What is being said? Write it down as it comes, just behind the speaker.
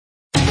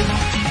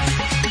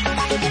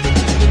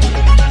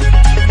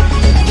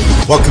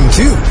Welcome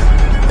to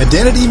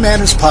Identity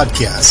Matters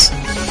Podcast.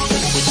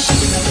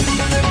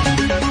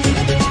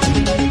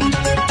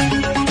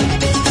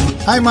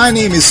 Hi, my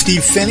name is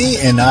Steve Finney,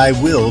 and I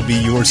will be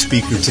your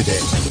speaker today.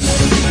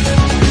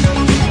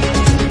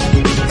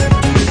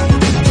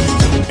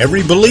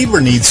 Every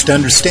believer needs to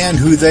understand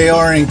who they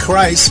are in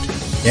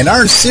Christ. In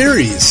our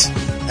series,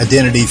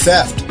 Identity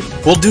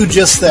Theft, we'll do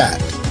just that.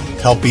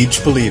 Help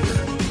each believer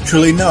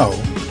truly know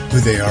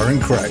who they are in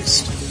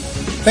Christ.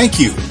 Thank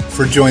you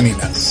for joining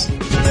us.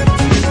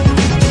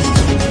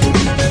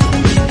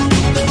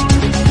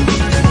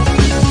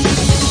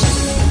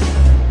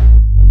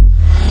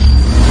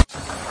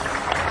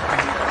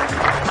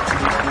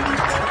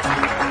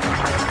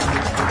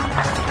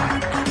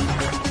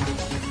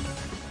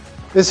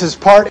 This is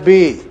part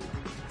B.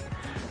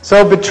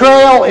 So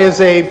Betrayal is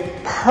a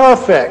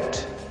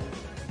perfect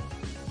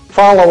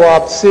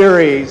follow-up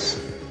series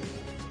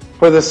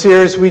for the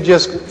series we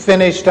just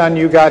finished on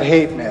You Got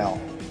Hate Mail.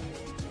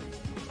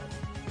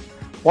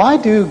 Why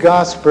do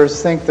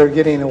gossipers think they're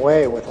getting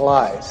away with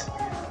lies?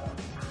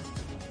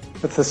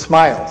 With the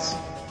smiles?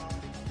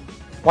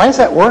 Why does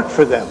that work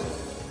for them?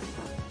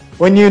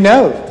 When you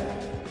know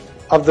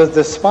of the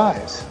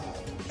despise.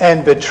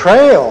 And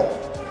betrayal,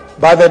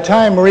 by the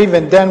time we're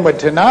even done with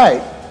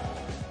tonight,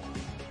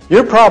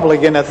 you're probably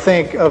going to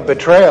think of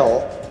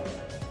betrayal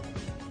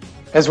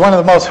as one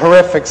of the most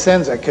horrific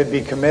sins that could be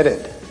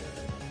committed.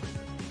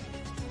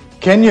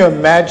 Can you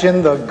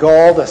imagine the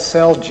gall to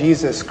sell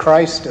Jesus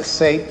Christ to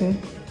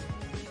Satan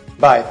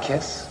by a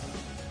kiss?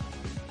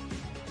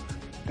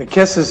 The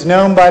kiss is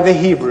known by the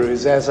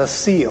Hebrews as a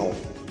seal.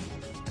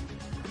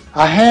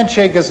 A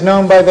handshake is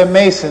known by the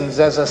Masons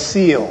as a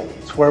seal.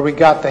 It's where we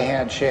got the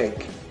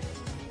handshake.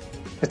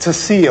 It's a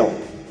seal.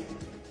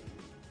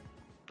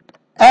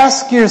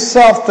 Ask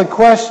yourself the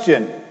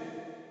question,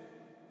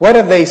 what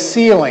are they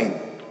sealing?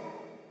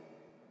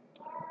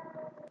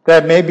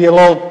 That may be a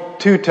little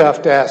too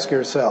tough to ask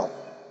yourself.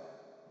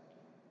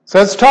 So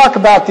let's talk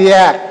about the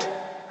act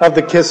of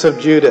the kiss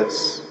of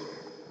Judas.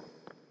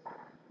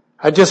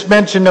 I just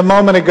mentioned a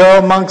moment ago,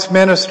 amongst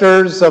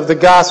ministers of the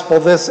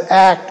gospel, this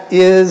act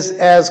is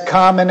as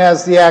common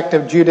as the act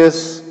of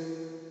Judas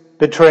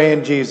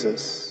betraying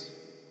Jesus.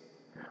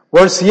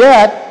 Worse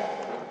yet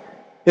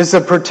is the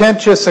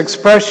pretentious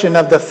expression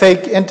of the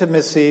fake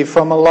intimacy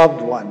from a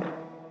loved one.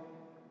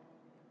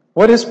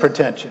 What is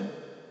pretension?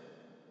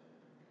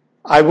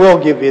 I will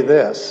give you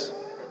this.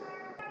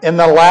 In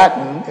the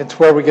Latin, it's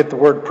where we get the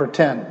word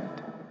pretend.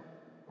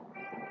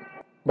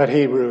 But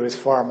Hebrew is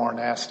far more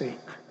nasty.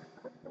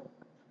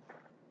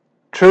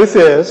 Truth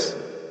is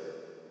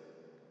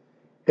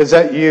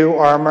that you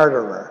are a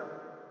murderer.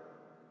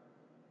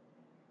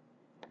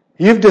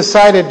 You've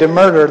decided to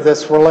murder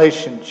this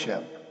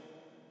relationship.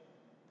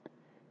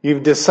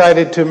 You've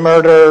decided to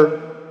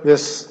murder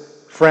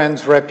this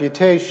friend's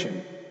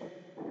reputation.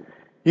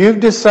 You've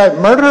decided,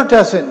 murder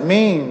doesn't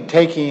mean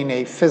taking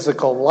a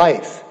physical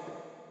life.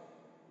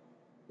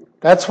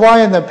 That's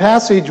why in the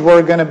passage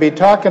we're going to be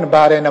talking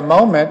about in a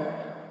moment,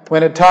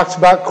 when it talks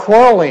about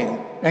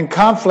quarreling and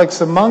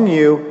conflicts among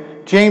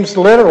you, James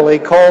literally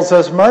calls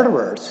us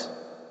murderers.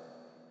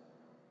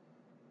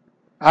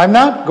 I'm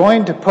not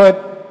going to put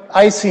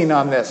icing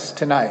on this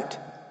tonight.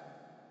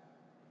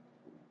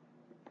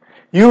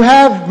 You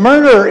have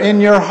murder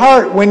in your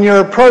heart when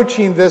you're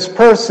approaching this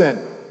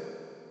person.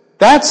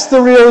 That's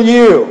the real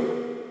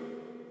you.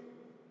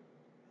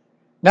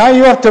 Now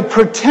you have to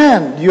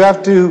pretend. You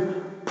have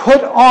to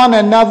put on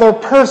another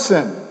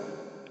person.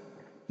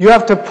 You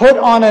have to put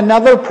on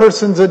another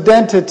person's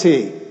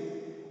identity.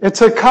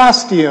 It's a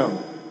costume.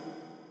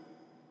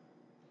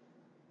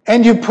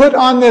 And you put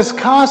on this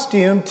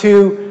costume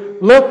to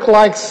look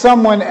like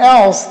someone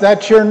else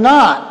that you're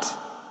not.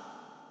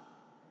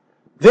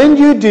 Then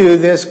you do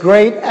this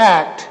great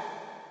act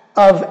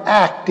of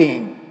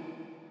acting.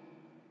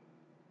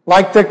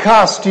 Like the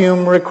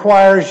costume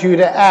requires you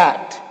to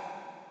act.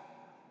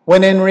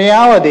 When in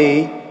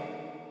reality,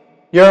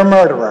 you're a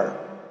murderer.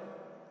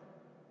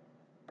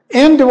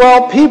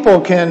 Indwelt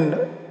people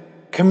can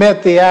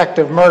commit the act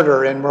of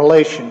murder in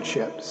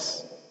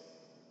relationships.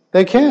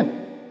 They can.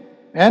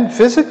 And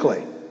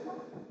physically.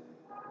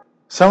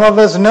 Some of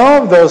us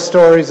know of those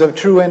stories of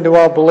true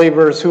indwelt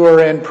believers who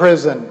are in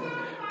prison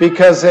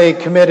because they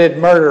committed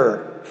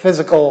murder,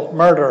 physical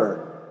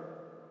murder,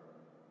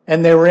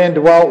 and they were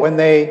indwelt when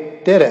they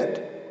did it.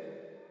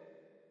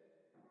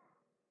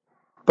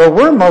 But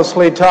we're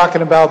mostly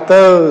talking about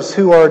those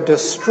who are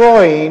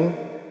destroying,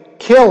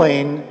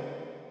 killing,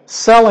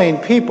 selling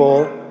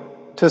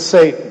people to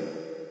Satan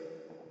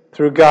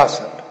through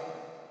gossip.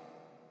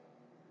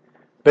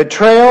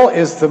 Betrayal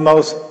is the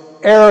most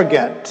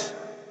arrogant,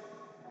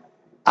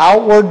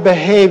 outward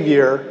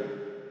behavior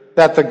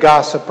that the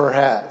gossiper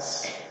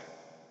has.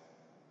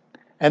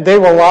 And they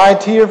will lie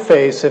to your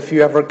face if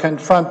you ever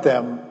confront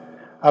them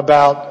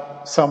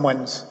about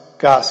someone's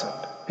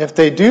gossip. If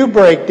they do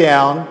break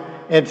down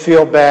and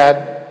feel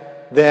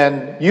bad,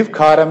 then you've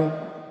caught them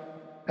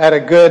at a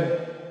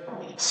good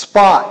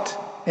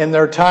spot in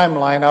their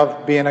timeline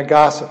of being a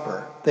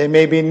gossiper. They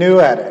may be new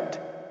at it.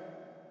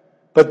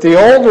 But the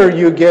older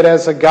you get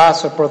as a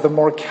gossiper, the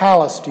more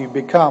calloused you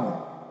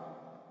become.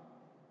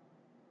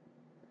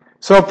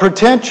 So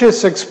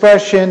pretentious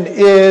expression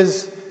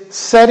is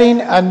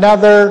setting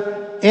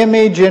another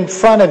image in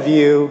front of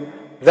you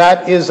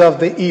that is of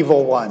the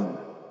evil one.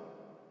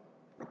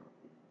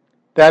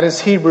 That is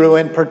Hebrew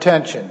in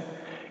pretension.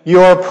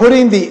 You are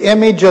putting the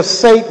image of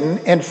Satan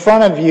in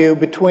front of you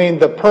between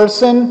the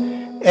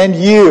person and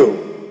you.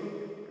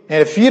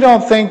 And if you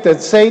don't think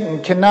that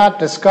Satan cannot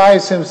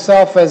disguise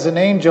himself as an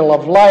angel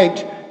of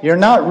light, you're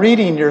not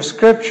reading your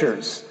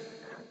scriptures.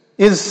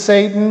 Is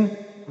Satan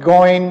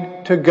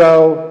going to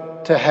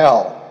go to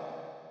hell?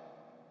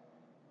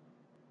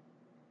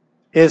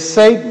 Is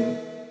Satan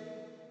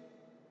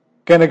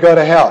going to go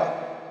to hell?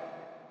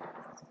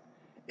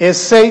 Is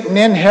Satan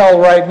in hell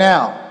right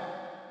now?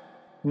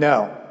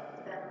 No.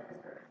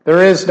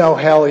 There is no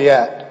hell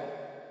yet.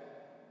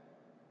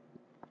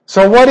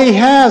 So what he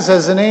has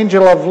as an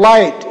angel of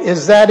light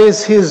is that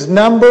is his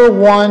number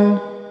one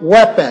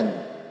weapon,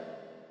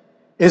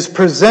 is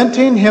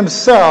presenting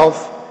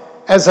himself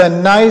as a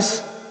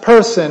nice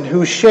person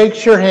who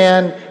shakes your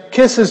hand,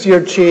 kisses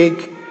your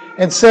cheek,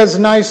 and says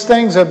nice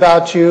things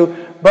about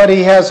you, but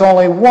he has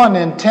only one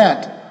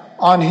intent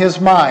on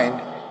his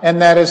mind,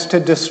 and that is to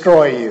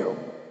destroy you.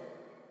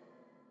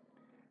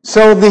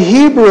 So the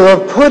Hebrew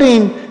of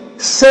putting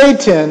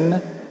Satan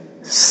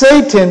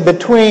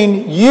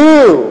between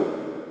you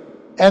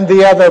and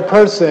the other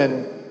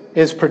person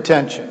is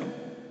pretension.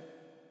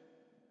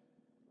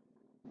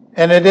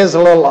 And it is a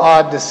little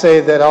odd to say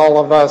that all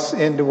of us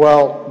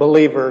indwelt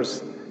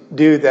believers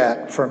do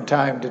that from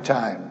time to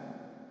time.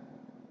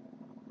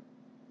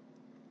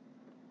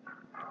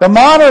 The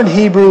modern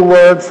Hebrew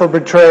word for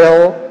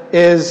betrayal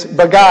is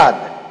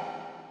bagad,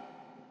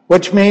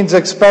 which means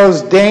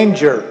expose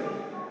danger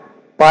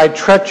by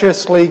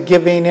treacherously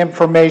giving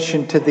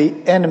information to the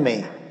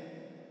enemy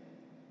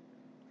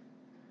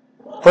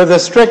for the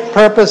strict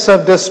purpose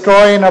of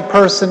destroying a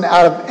person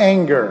out of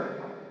anger.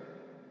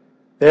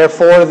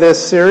 Therefore,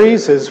 this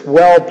series is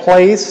well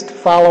placed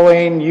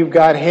following You've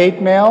Got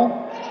Hate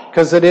Mail,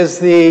 because it is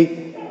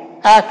the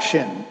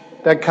action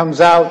that comes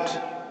out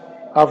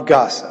of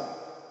gossip.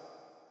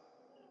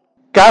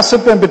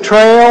 Gossip and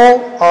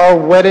betrayal are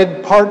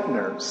wedded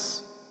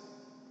partners,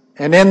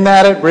 and in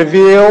that it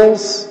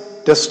reveals,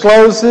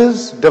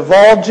 discloses,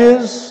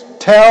 divulges,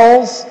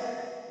 tells,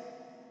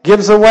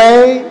 gives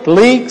away,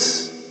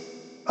 leaks,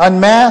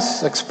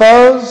 unmasks,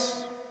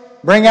 expose,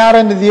 bring out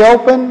into the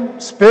open,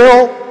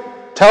 spill,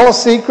 tell a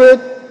secret,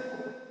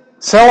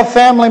 sell a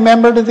family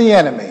member to the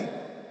enemy.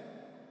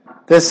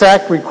 This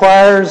act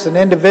requires an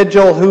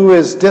individual who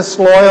is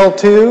disloyal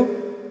to,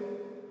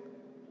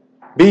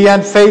 be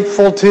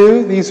unfaithful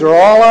to. These are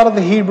all out of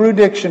the Hebrew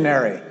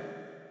dictionary.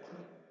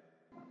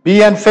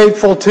 Be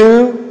unfaithful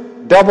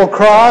to, double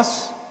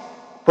cross,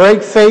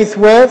 break faith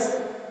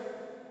with,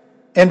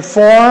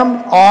 inform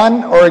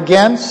on or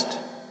against,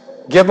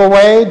 give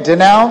away,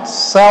 denounce,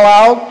 sell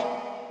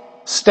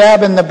out,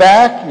 stab in the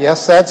back.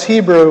 Yes, that's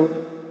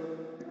Hebrew.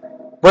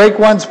 Break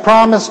one's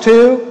promise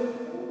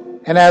to,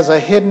 and as a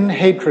hidden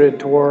hatred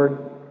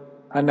toward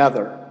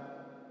another.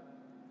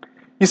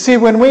 You see,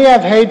 when we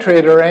have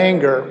hatred or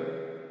anger,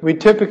 we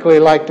typically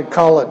like to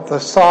call it the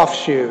soft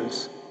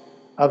shoes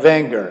of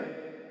anger.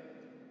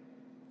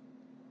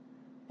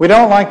 We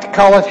don't like to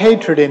call it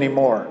hatred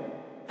anymore.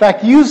 In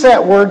fact, use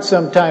that word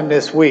sometime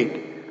this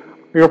week.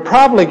 You're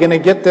probably going to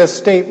get this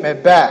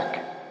statement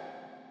back.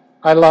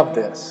 I love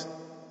this.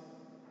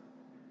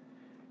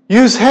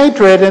 Use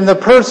hatred, and the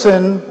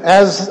person,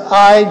 as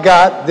I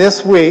got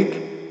this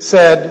week,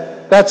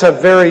 said, that's a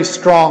very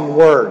strong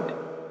word.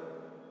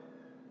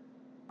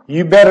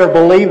 You better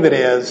believe it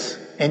is,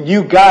 and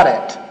you got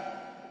it.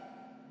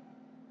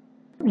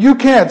 You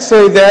can't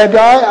say that.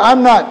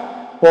 I'm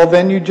not. Well,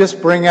 then you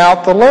just bring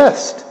out the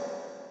list.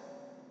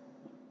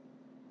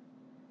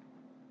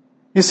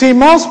 You see,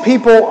 most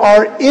people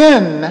are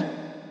in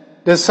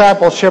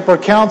discipleship or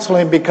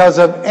counseling because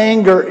of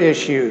anger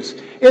issues.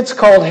 It's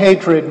called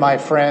hatred, my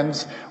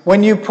friends.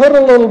 When you put a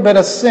little bit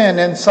of sin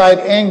inside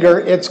anger,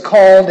 it's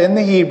called, in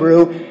the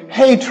Hebrew,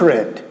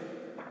 hatred.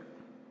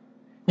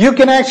 You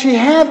can actually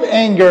have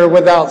anger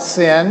without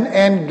sin,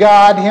 and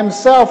God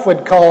himself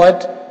would call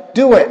it,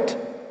 do it.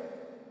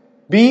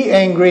 Be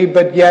angry,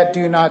 but yet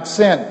do not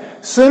sin.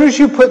 As soon as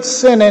you put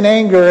sin and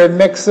anger and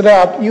mix it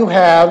up, you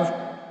have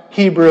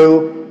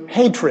Hebrew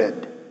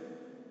hatred.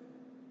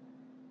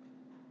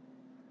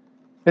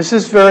 This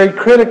is very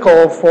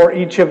critical for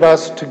each of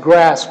us to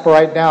grasp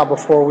right now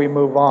before we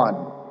move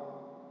on.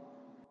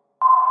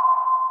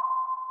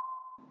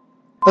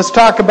 Let's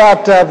talk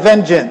about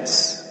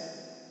vengeance.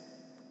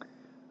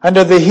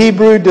 Under the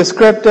Hebrew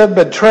descriptive,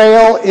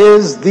 betrayal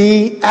is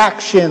the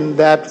action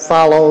that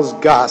follows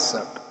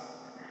gossip.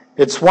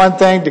 It's one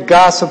thing to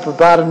gossip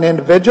about an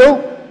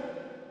individual,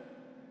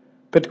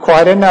 but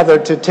quite another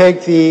to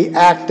take the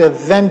act of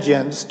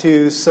vengeance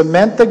to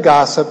cement the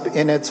gossip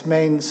in its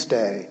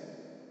mainstay.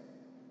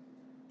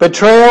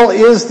 Betrayal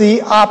is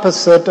the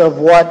opposite of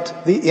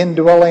what the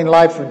indwelling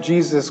life of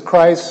Jesus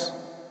Christ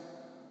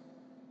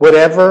would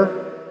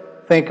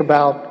ever think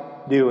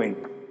about doing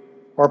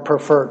or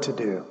prefer to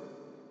do.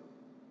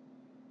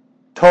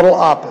 Total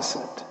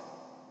opposite.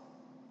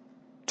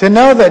 To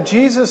know that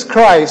Jesus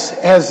Christ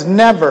has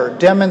never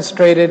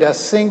demonstrated a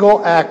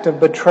single act of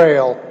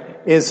betrayal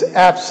is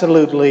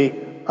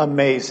absolutely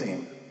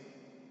amazing.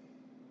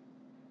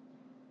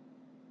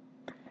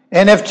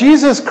 And if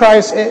Jesus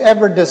Christ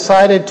ever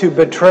decided to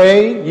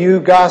betray you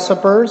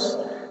gossipers,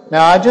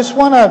 now I just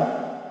want to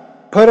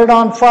put it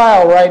on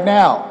file right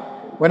now.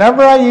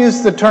 Whenever I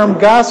use the term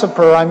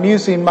gossiper, I'm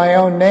using my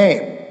own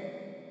name.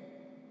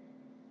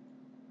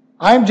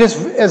 I'm just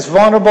as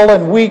vulnerable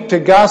and weak to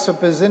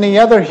gossip as any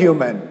other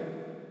human.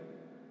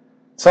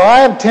 So I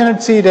have a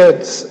tendency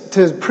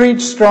to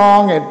preach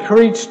strong and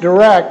preach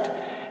direct,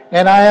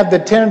 and I have the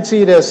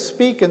tendency to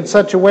speak in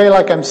such a way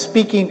like I'm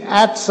speaking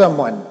at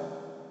someone,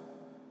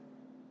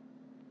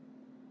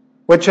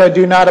 which I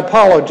do not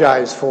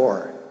apologize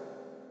for.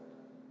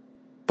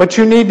 But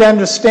you need to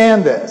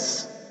understand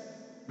this.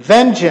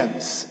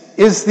 Vengeance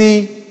is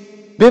the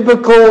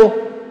biblical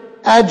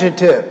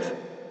adjective,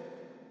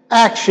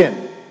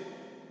 action,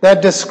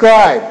 that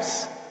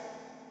describes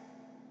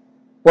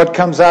what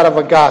comes out of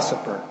a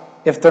gossiper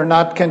if they're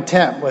not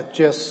content with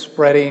just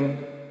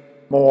spreading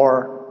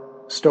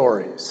more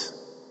stories.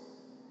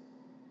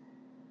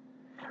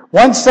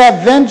 Once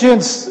that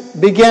vengeance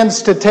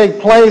begins to take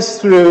place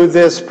through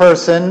this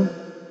person,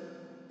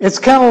 it's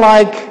kind of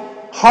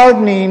like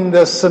hardening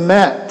the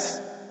cement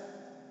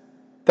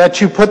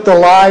that you put the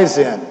lies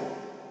in.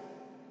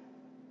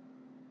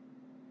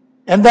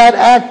 And that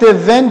act of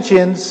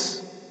vengeance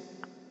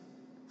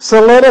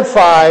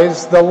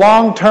solidifies the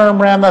long-term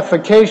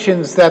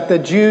ramifications that the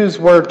Jews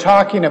were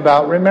talking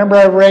about. Remember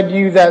I read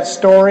you that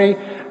story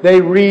they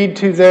read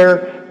to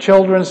their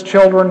children's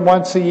children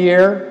once a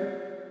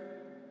year?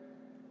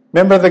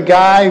 Remember the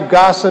guy who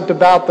gossiped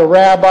about the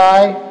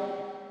rabbi?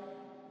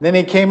 Then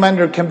he came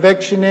under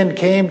conviction and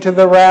came to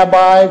the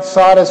rabbi,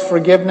 sought his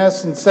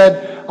forgiveness, and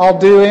said, I'll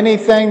do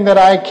anything that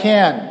I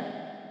can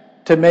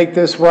to make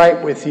this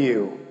right with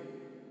you.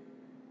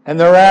 And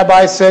the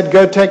rabbi said,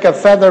 go take a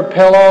feather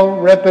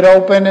pillow, rip it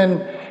open,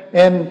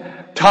 and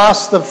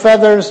toss the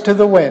feathers to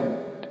the wind,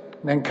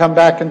 and then come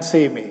back and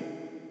see me.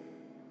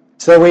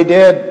 So he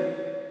did.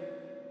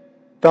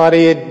 Thought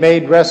he had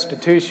made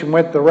restitution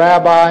with the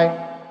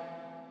rabbi.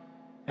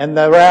 And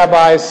the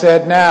rabbi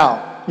said,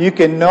 now, you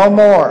can no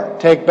more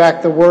take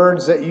back the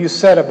words that you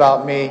said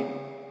about me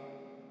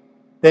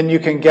than you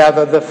can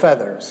gather the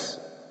feathers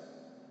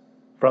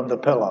from the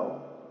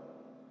pillow.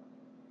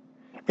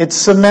 It's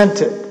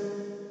cemented.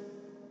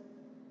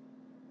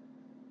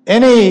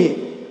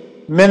 Any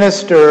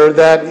minister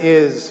that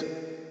is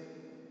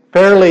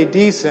fairly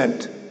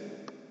decent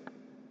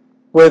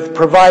with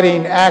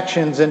providing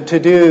actions and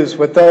to-dos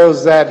with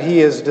those that he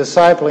is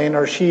discipling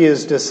or she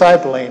is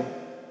discipling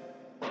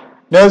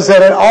knows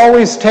that it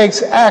always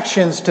takes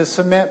actions to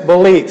cement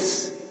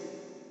beliefs.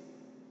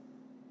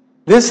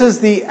 This is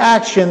the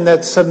action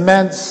that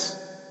cements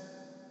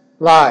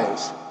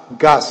lies,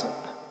 gossip.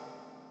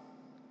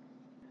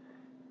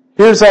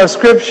 Here's our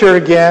scripture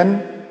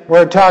again,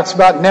 where it talks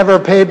about never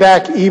pay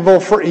back evil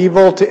for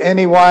evil to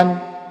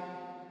anyone.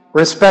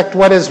 Respect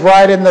what is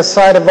right in the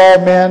sight of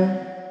all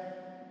men.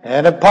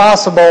 And if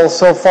possible,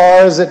 so far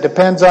as it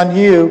depends on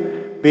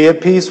you, be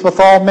at peace with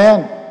all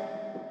men.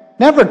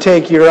 Never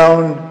take your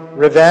own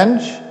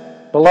revenge,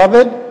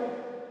 beloved,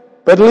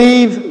 but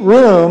leave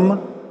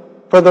room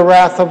for the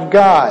wrath of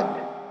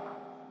God.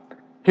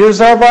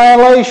 Here's our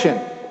violation.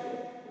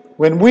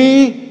 When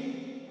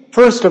we,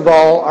 first of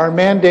all, are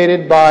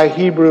mandated by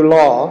Hebrew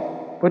law,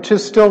 which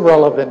is still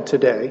relevant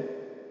today.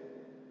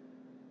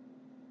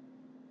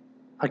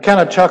 I kind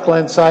of chuckle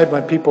inside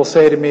when people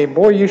say to me,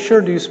 boy, you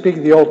sure do speak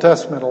the Old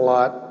Testament a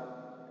lot.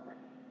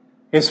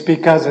 It's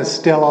because it's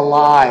still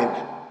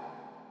alive.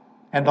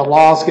 And the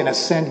law's going to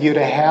send you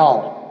to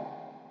hell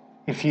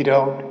if you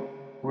don't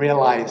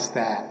realize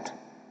that.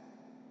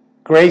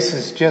 Grace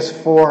is just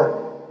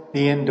for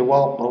the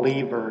indwelt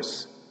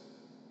believers.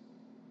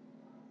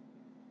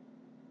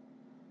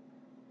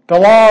 The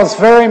law is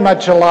very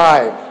much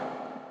alive.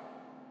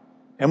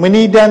 And we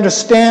need to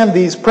understand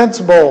these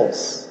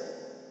principles.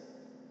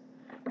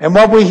 And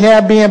what we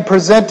have being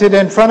presented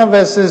in front of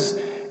us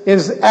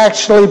is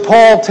actually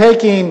Paul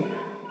taking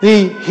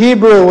the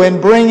Hebrew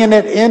and bringing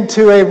it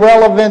into a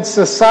relevant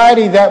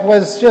society that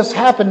was just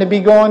happened to be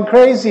going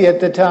crazy at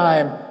the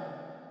time.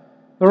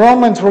 The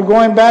Romans were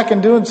going back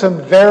and doing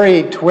some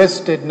very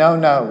twisted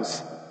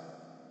no-nos.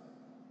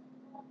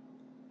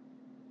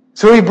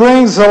 So he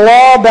brings the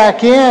law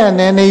back in,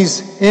 and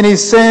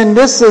he's saying,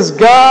 this is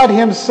God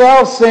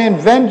himself saying,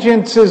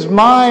 vengeance is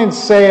mine,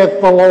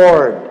 saith the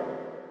Lord.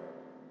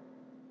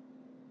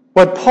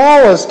 What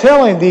Paul is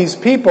telling these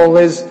people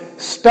is,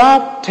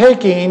 stop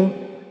taking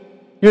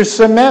your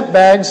cement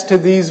bags to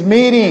these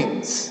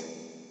meetings.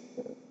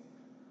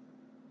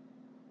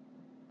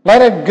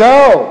 Let it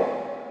go.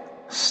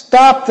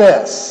 Stop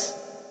this.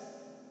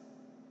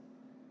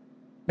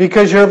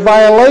 Because your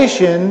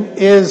violation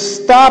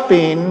is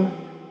stopping,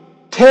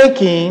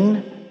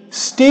 taking,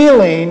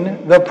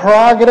 stealing the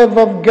prerogative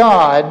of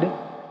God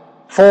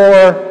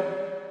for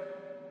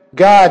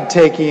God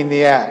taking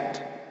the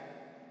act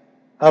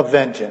of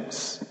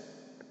vengeance.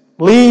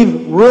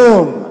 Leave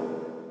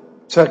room.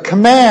 It's a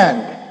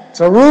command.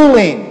 It's a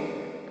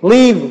ruling.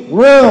 Leave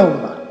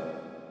room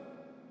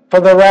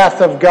for the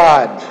wrath of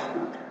God.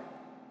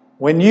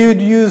 When you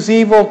use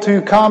evil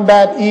to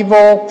combat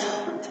evil,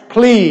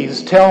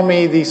 please tell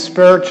me the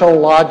spiritual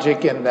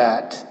logic in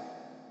that.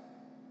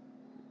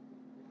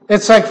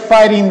 It's like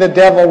fighting the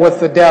devil with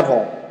the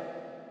devil.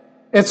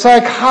 It's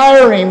like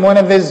hiring one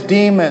of his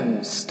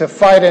demons to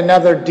fight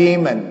another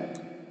demon.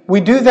 We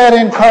do that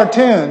in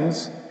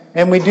cartoons,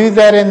 and we do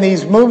that in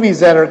these movies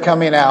that are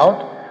coming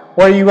out,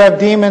 where you have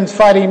demons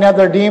fighting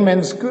other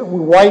demons,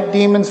 white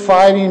demons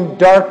fighting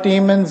dark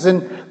demons,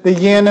 and the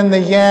yin and the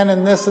yang,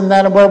 and this and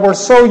that, and where we're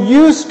so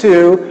used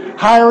to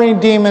hiring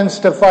demons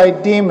to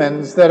fight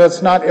demons that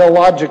it's not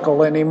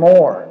illogical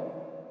anymore.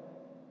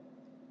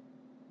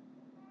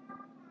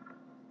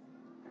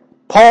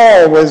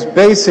 Paul was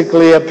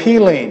basically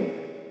appealing,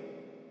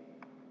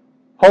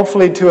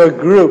 hopefully to a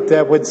group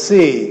that would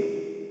see,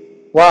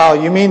 wow,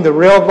 you mean the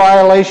real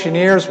violation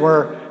here is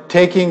we're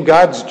taking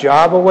God's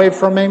job away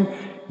from him?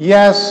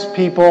 Yes,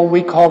 people,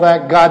 we call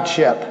that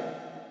Godship.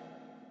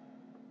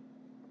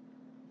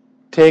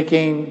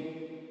 Taking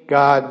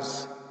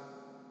God's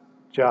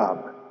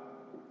job.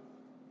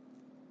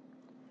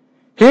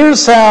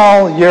 Here's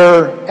how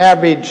your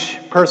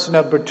average person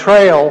of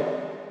betrayal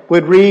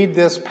would read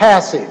this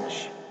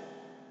passage.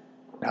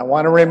 I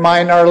want to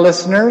remind our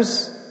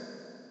listeners,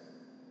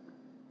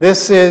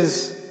 this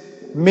is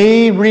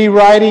me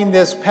rewriting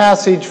this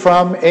passage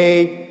from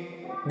a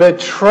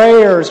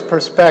betrayer's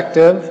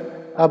perspective,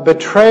 a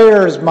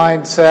betrayer's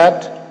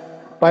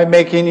mindset, by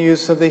making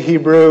use of the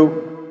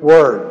Hebrew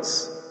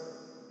words.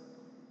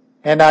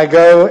 And I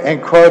go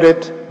and quote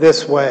it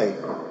this way.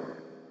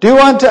 Do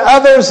unto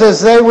others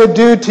as they would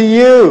do to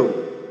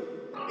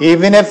you,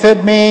 even if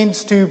it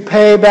means to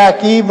pay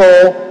back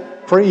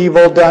evil for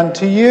evil done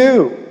to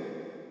you.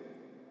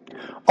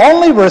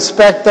 Only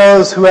respect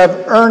those who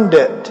have earned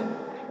it.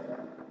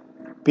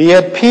 Be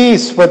at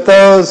peace with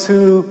those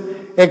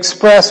who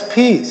express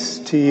peace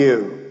to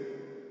you.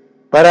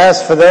 But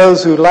as for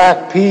those who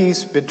lack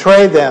peace,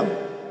 betray them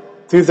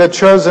through the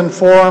chosen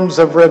forms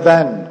of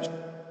revenge.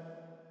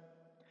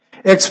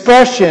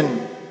 Express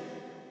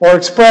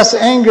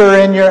anger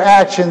in your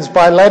actions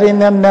by letting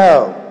them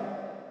know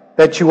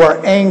that you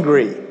are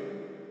angry.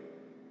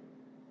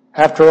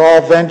 After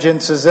all,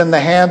 vengeance is in the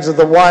hands of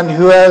the one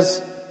who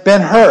has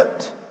been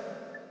hurt.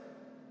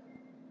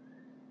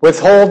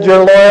 Withhold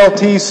your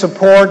loyalty,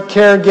 support,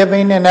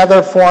 caregiving, and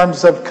other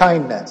forms of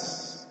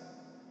kindness.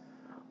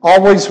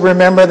 Always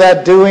remember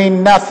that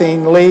doing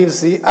nothing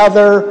leaves the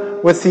other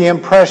with the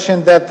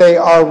impression that they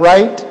are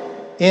right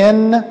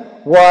in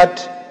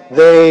what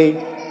they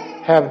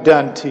have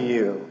done to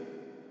you.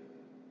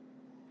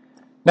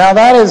 Now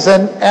that is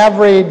an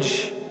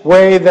average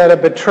way that a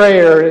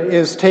betrayer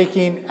is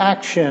taking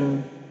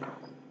action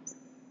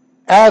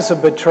as a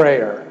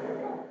betrayer.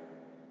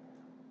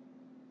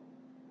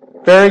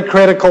 Very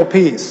critical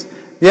piece.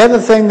 The other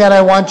thing that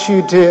I want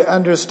you to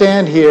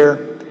understand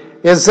here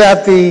is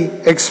that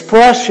the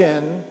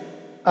expression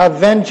of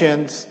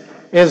vengeance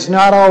is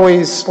not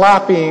always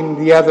slapping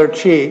the other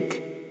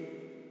cheek.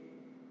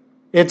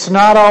 It's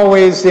not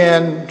always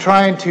in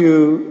trying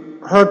to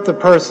hurt the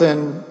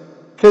person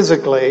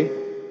physically.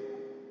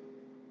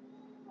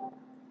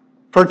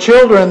 For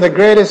children, the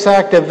greatest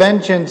act of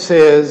vengeance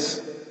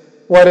is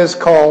what is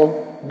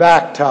called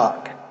back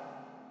talk.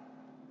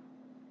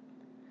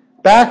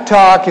 Back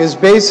talk is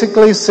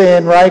basically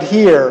saying right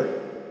here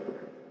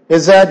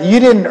is that you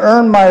didn't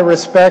earn my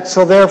respect,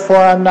 so therefore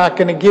I'm not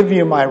going to give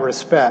you my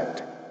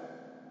respect.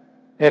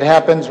 It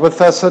happens with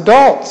us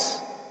adults.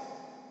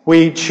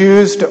 We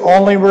choose to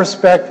only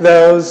respect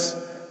those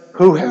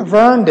who have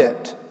earned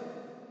it,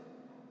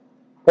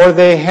 or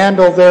they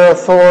handle their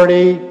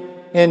authority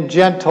in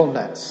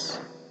gentleness.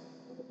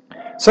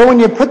 So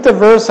when you put the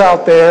verse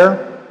out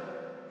there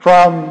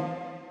from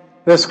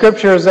the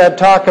scriptures that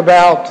talk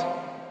about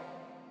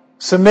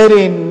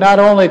submitting not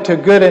only to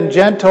good and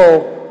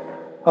gentle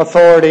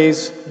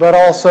authorities, but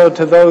also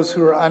to those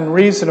who are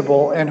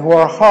unreasonable and who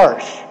are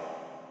harsh.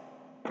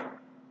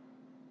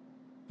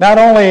 Not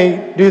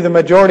only do the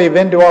majority of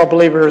indwell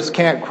believers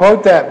can't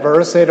quote that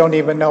verse, they don't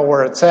even know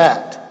where it's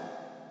at.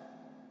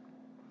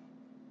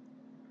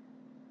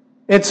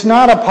 It's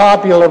not a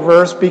popular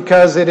verse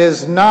because it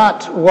is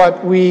not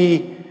what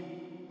we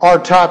are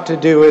taught to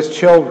do as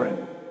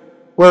children.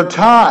 We're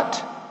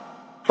taught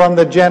from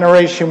the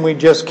generation we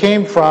just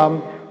came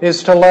from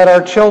is to let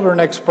our children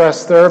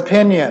express their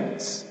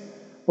opinions.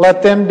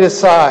 Let them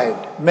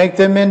decide. Make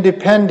them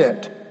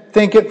independent.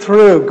 Think it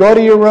through. Go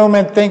to your room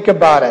and think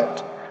about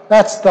it.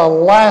 That's the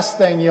last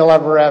thing you'll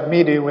ever have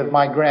me do with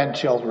my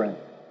grandchildren.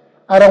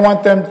 I don't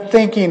want them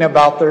thinking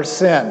about their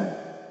sin.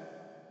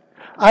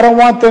 I don't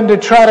want them to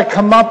try to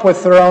come up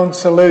with their own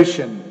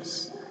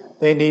solutions.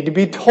 They need to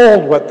be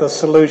told what the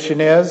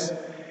solution is,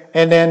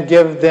 and then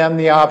give them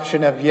the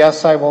option of,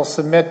 yes, I will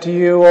submit to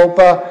you,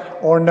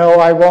 Opa, or no,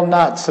 I will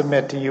not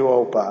submit to you,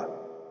 Opa.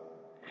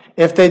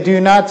 If they do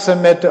not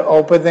submit to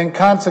Oprah, then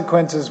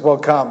consequences will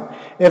come.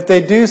 If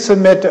they do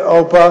submit to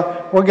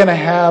Oprah, we're going to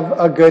have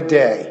a good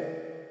day.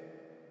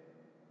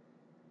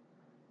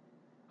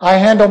 I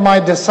handle my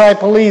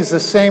disciplees the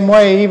same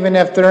way, even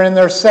if they're in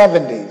their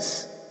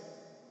 70s.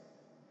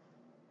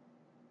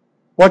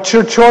 What's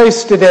your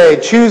choice today?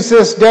 Choose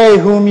this day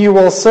whom you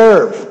will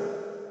serve.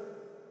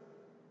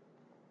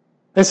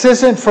 This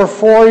isn't for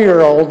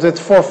 4-year-olds, it's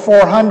for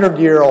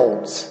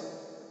 400-year-olds.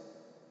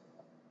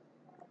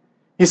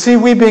 You see,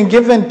 we've been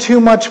given too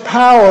much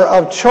power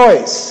of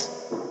choice.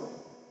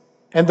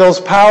 And those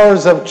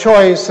powers of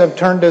choice have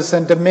turned us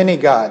into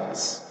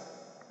mini-gods.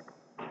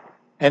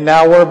 And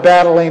now we're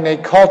battling a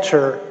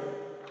culture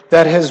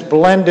that has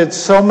blended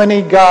so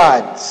many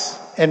gods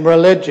and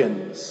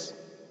religions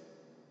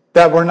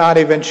that we're not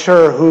even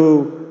sure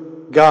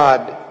who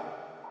God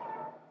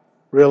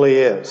really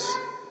is.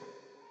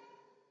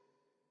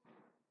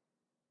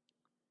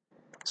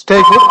 Let's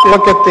take a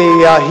look at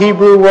the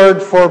Hebrew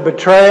word for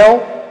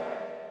betrayal.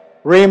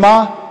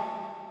 Rema,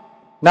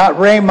 not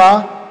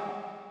Rema.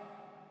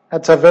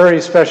 That's a very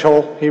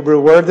special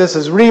Hebrew word. This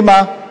is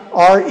Rema,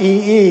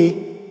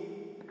 R-E-E.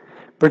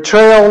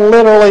 Betrayal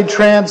literally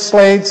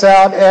translates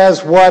out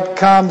as what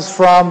comes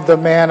from the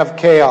man of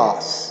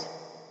chaos.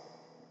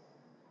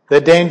 The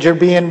danger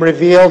being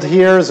revealed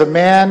here is a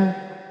man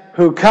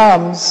who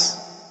comes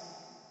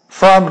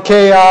from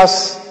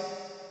chaos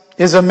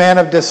is a man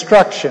of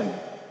destruction.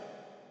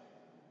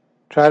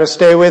 Try to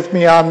stay with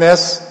me on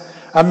this.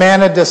 A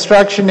man of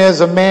destruction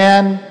is a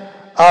man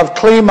of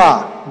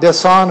klima,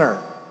 dishonor,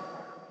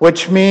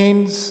 which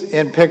means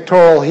in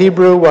pictorial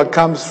Hebrew what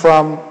comes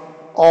from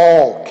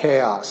all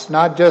chaos,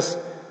 not just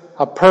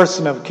a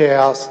person of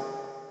chaos,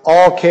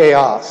 all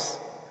chaos.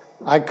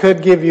 I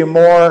could give you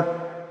more.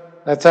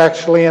 That's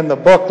actually in the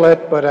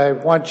booklet, but I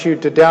want you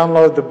to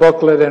download the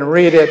booklet and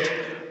read it.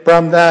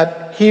 From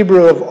that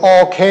Hebrew of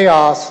all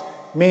chaos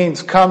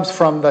means comes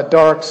from the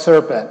dark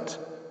serpent.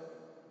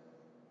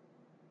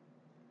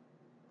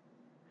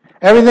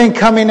 Everything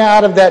coming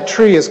out of that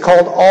tree is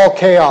called all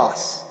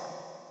chaos.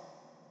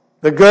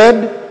 The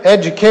good,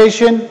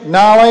 education,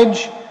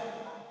 knowledge,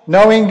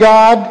 knowing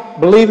God,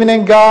 believing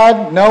in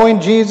God, knowing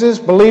Jesus,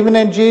 believing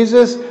in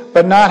Jesus,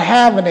 but not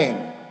having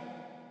Him,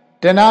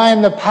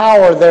 denying the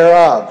power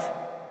thereof,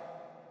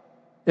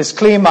 is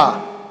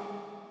klima.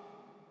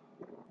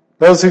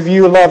 Those of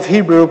you who love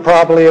Hebrew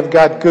probably have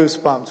got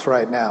goosebumps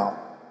right now.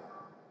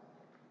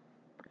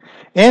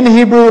 In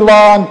Hebrew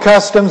law and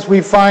customs,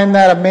 we find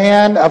that a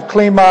man of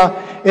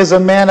klima is a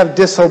man of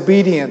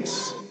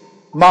disobedience,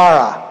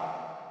 mara,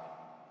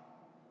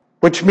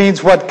 which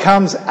means what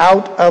comes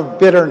out of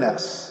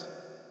bitterness.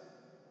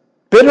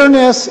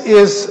 Bitterness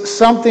is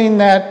something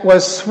that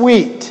was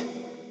sweet,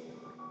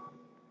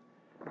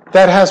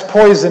 that has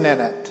poison in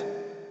it.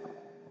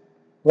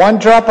 One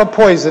drop of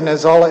poison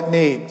is all it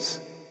needs,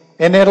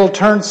 and it'll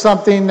turn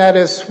something that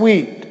is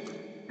sweet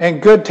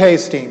and good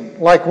tasting,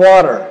 like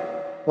water,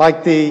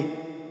 like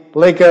the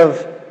Lake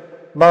of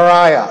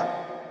Mariah.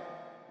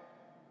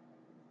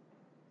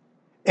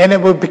 And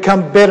it would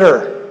become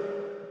bitter.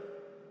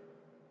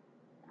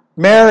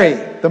 Mary,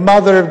 the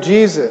mother of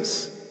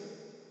Jesus,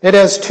 it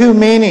has two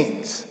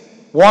meanings.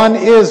 One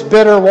is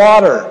bitter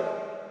water,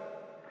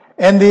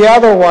 and the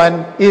other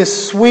one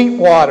is sweet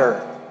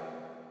water,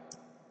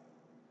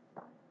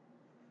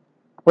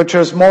 which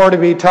there's more to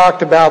be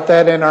talked about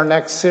that in our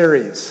next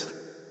series.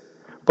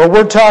 But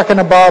we're talking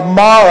about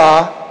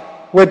Mara,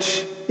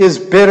 which is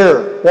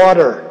bitter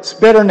water. It's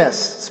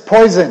bitterness. It's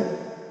poison.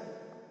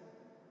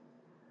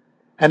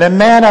 And a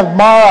man of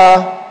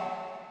Mara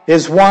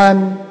is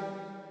one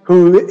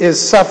who is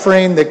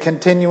suffering the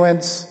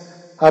continuance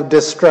of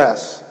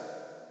distress.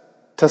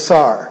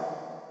 Tasar,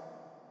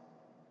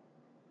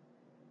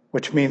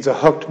 which means a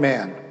hooked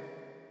man.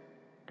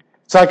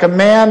 It's like a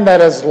man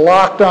that is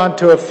locked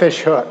onto a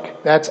fish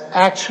hook. That's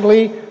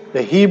actually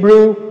the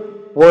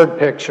Hebrew word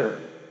picture.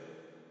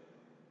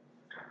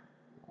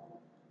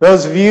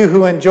 Those of you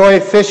who enjoy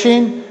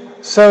fishing,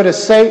 so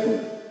does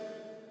Satan.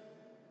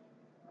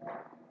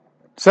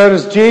 So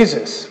does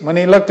Jesus. When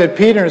he looked at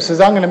Peter and says,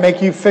 I'm going to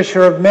make you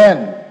fisher of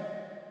men.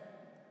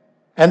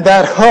 And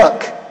that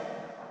hook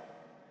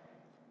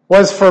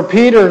was for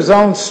Peter's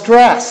own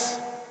stress.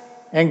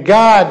 And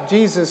God,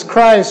 Jesus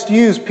Christ,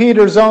 used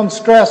Peter's own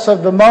stress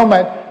of the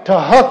moment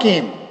to hook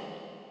him.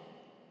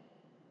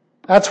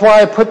 That's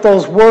why I put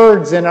those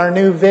words in our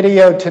new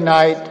video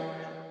tonight.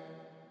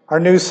 Our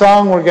new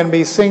song we're going to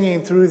be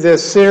singing through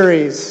this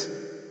series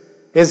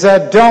is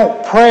that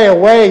don't pray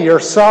away your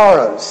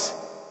sorrows.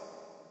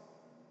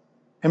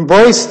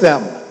 Embrace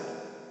them.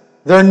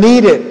 They're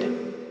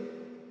needed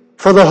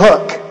for the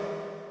hook.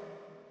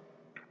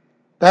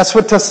 That's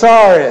what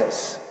Tasar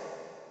is.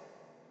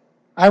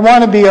 I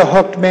want to be a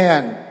hooked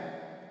man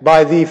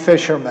by the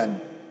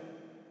fisherman.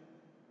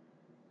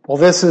 Well,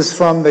 this is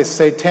from the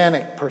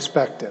satanic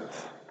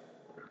perspective.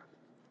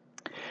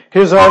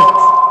 Here's our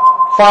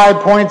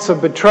 5 points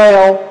of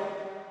betrayal.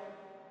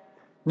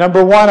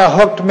 Number 1, a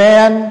hooked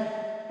man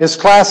is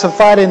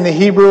classified in the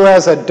Hebrew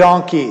as a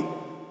donkey.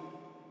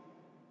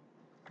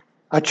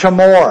 a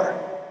chamor.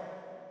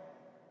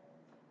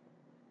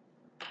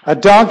 A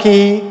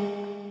donkey,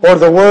 or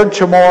the word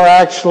chamor,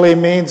 actually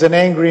means an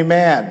angry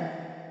man.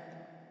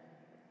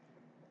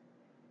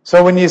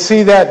 So when you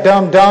see that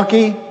dumb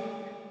donkey,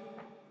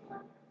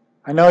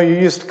 I know you're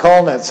used to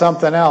calling it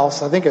something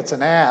else. I think it's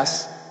an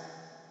ass.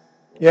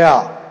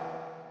 Yeah.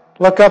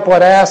 Look up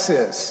what ass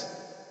is.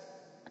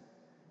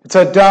 It's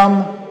a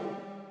dumb,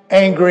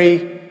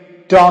 angry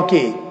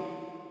donkey.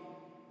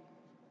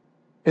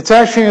 It's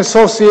actually an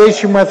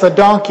association with a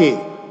donkey,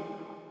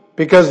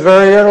 because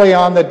very early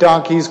on the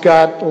donkeys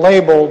got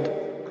labeled,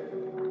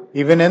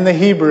 even in the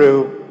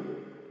Hebrew,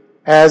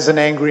 as an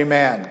angry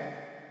man.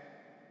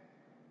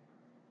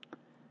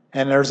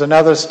 And there's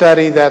another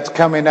study that's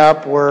coming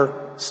up where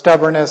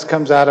stubbornness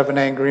comes out of an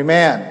angry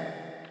man.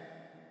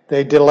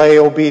 They delay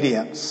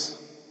obedience.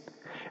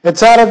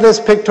 It's out of this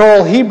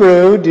pictorial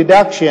Hebrew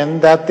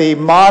deduction that the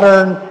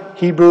modern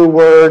Hebrew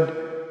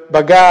word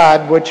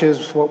bagad, which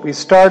is what we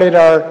started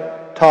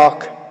our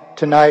talk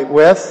tonight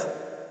with.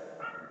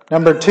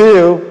 Number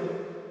 2,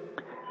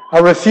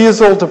 a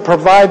refusal to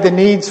provide the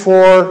needs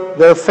for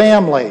their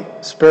family,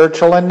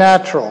 spiritual and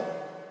natural.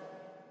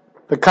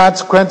 The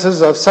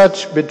consequences of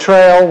such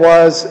betrayal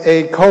was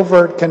a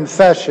covert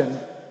confession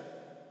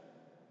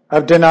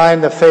of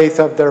denying the faith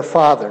of their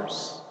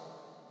fathers.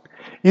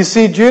 You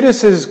see,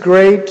 Judas's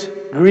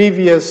great,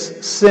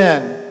 grievous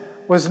sin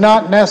was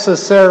not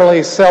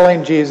necessarily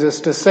selling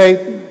Jesus to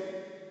Satan,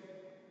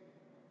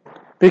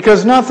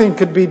 because nothing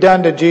could be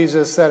done to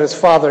Jesus that his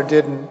Father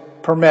didn't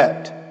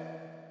permit.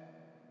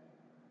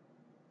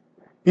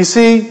 You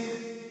see,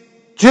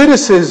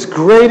 Judas's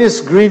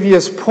greatest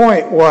grievous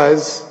point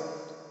was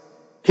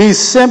he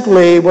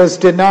simply was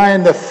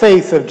denying the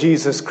faith of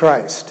Jesus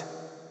Christ.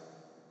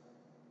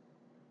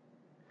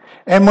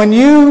 And when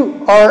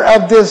you are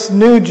of this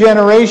new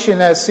generation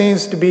that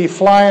seems to be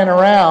flying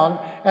around,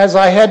 as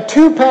I had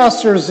 2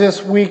 pastors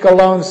this week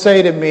alone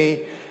say to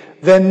me,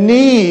 the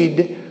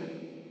need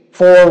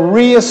for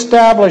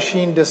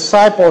reestablishing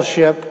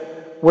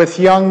discipleship with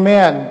young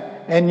men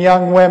and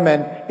young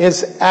women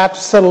is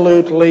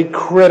absolutely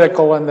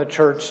critical in the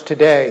church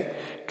today.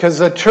 Because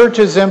the church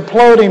is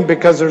imploding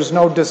because there's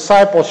no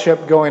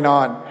discipleship going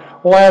on.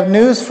 Well, I have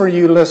news for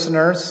you,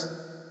 listeners.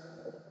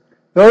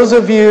 Those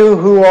of you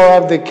who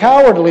are of the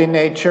cowardly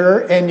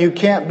nature and you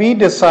can't be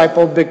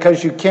discipled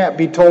because you can't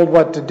be told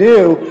what to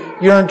do,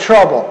 you're in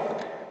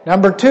trouble.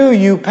 Number 2,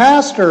 you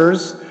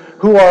pastors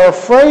who are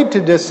afraid to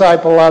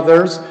disciple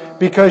others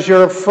because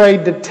you're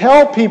afraid to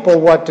tell people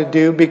what to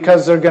do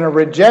because they're going to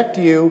reject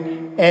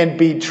you and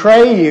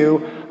betray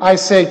you, I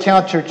say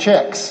count your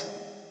chicks,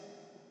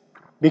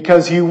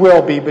 because you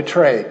will be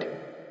betrayed.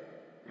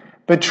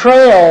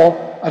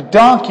 Betrayal, a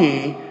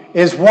donkey,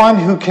 is one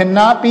who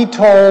cannot be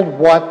told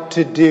what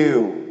to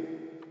do.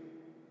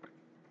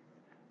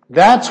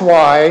 That's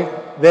why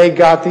they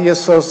got the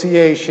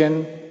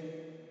association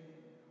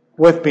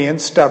with being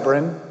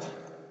stubborn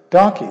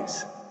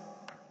donkeys.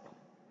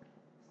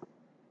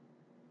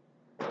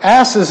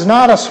 Ass is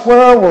not a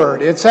swear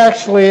word. It's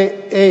actually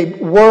a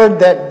word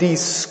that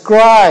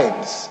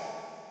describes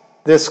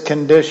this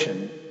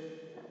condition.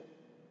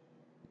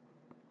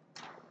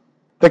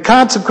 The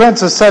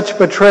consequence of such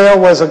betrayal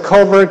was a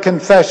covert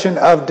confession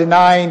of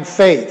denying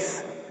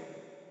faith.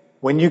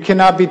 When you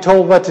cannot be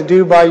told what to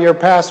do by your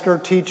pastor,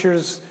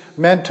 teachers,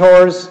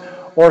 mentors,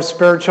 or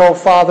spiritual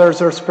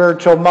fathers or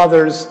spiritual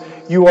mothers,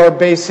 you are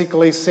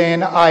basically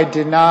saying, I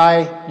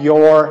deny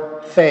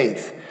your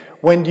faith.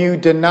 When you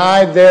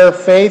deny their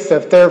faith,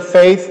 if their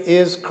faith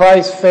is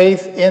Christ's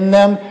faith in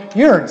them,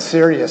 you're in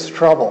serious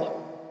trouble.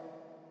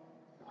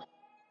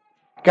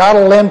 God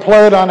will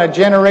implode on a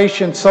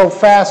generation so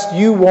fast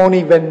you won't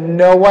even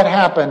know what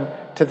happened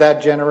to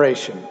that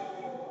generation.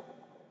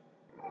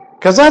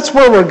 Because that's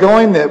where we're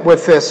going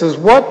with this, is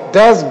what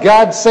does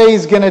God say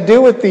he's going to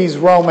do with these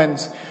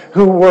Romans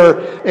who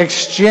were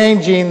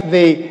exchanging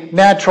the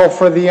natural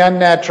for the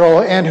unnatural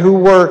and who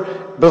were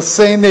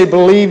saying they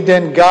believed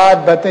in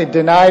God but they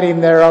denied him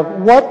thereof.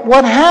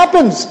 What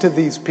happens to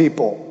these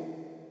people?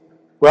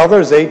 Well,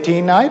 there's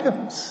 18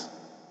 items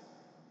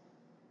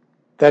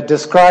that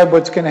describe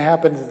what's going to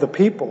happen to the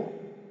people.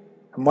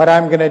 And what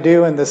I'm going to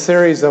do in the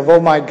series of, oh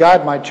my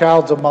God, my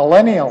child's a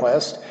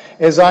millennialist,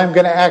 is I'm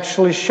going to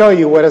actually show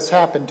you what has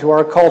happened to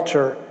our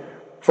culture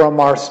from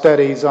our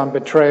studies on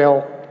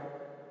betrayal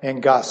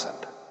and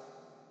gossip.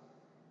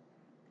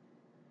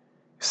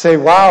 You say,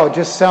 wow, it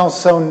just sounds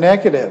so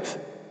negative.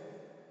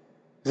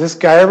 Is this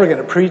guy ever going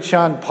to preach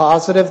on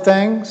positive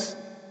things?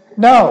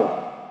 No.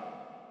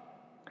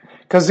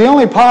 Because the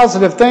only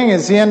positive thing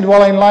is the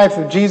indwelling life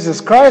of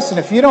Jesus Christ. And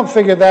if you don't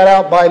figure that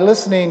out by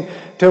listening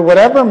to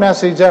whatever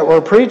message that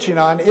we're preaching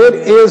on, it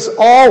is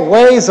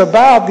always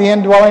about the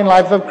indwelling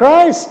life of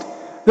Christ.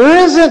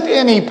 There isn't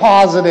any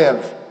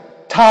positive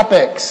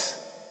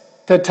topics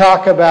to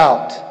talk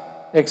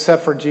about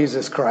except for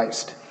Jesus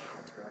Christ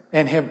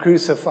and him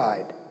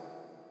crucified.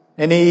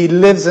 And he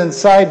lives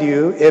inside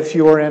you if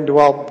you are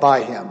indwelt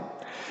by him.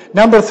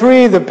 Number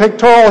 3, the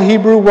pictorial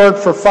Hebrew word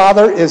for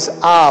father is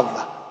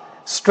av.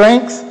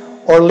 Strength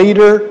or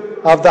leader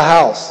of the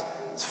house.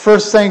 It's the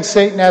first thing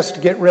Satan has to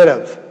get rid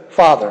of,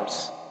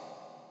 fathers.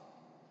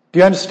 Do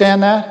you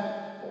understand that?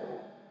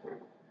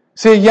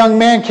 See, a young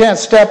man can't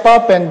step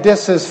up and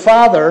diss his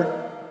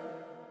father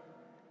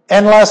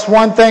unless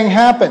one thing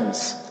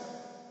happens.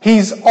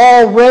 He's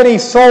already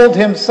sold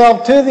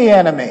himself to the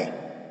enemy.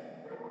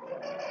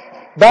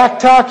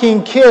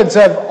 Back-talking kids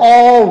have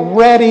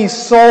already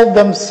sold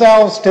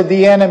themselves to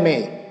the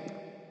enemy.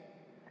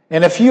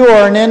 And if you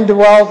are an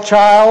indwelt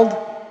child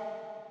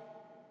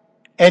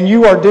and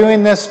you are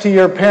doing this to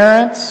your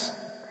parents,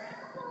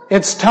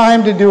 it's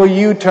time to do a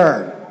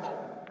U-turn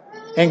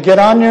and get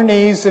on your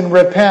knees and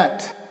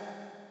repent,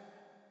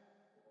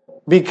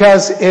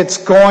 because it's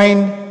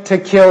going to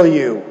kill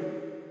you.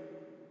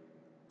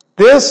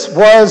 This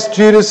was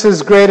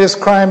Judas's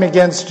greatest crime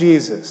against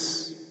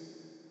Jesus.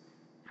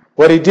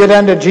 What he did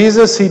under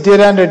Jesus, he did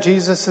under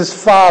Jesus'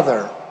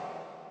 father.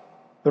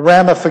 The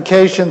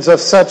ramifications of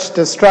such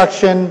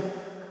destruction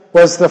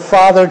was the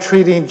father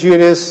treating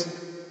Judas,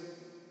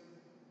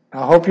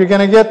 I hope you're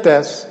going to get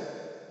this,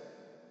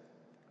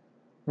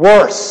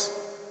 worse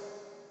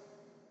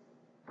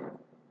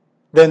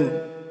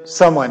than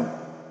someone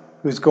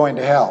who's going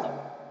to hell.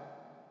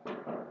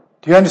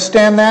 Do you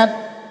understand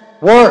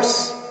that?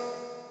 Worse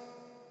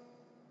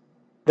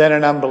than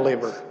an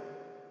unbeliever.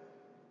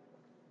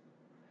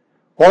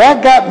 Well,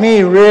 that got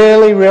me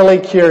really, really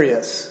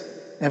curious.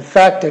 In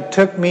fact, it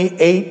took me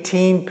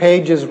 18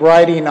 pages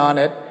writing on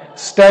it,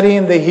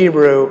 studying the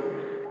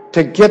Hebrew,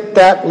 to get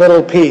that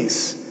little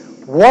piece.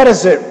 What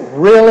does it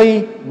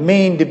really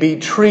mean to be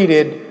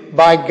treated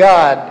by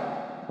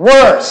God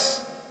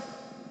worse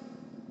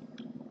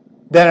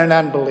than an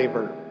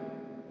unbeliever?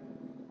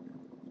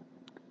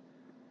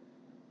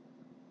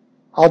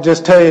 I'll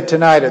just tell you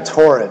tonight, it's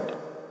horrid.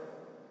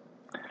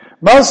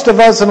 Most of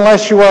us,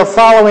 unless you are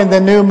following the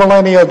new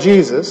millennial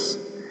Jesus,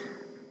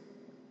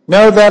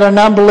 know that an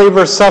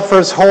unbeliever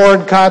suffers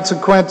horrid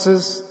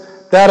consequences,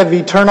 that of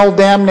eternal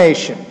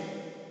damnation,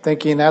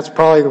 thinking that's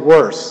probably the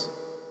worst.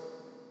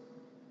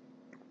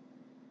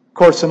 Of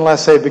course,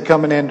 unless they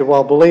become an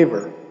indwelt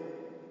believer.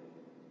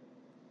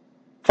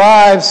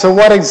 5, so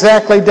what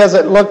exactly does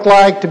it look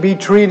like to be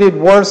treated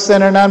worse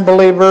than an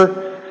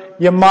unbeliever?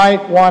 You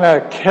might want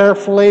to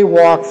carefully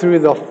walk through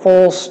the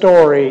full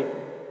story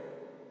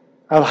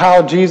of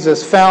how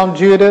Jesus found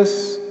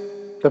Judas,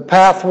 the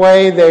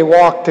pathway they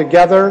walked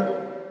together.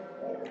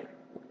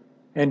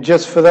 And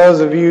just for those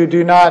of you who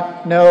do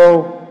not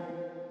know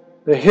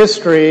the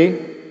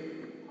history,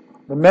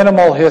 the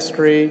minimal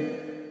history,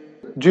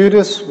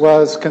 Judas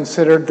was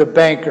considered the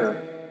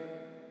banker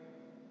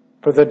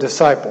for the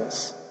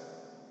disciples.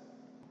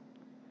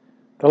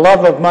 The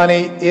love of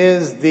money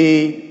is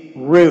the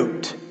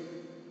root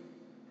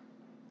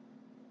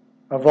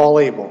of all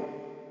evil.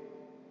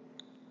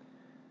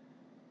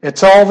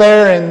 It's all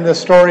there in the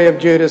story of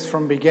Judas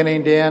from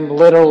beginning to end,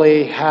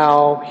 literally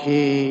how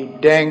he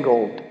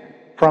dangled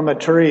from a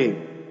tree,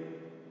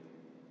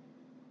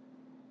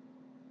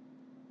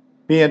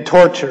 being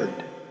tortured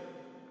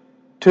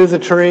to the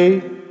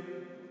tree,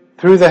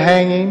 through the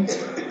hanging,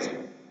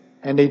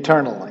 and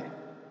eternally.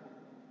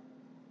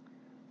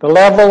 The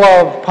level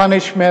of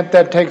punishment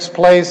that takes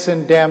place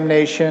in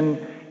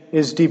damnation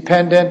is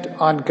dependent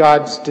on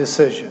God's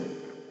decision.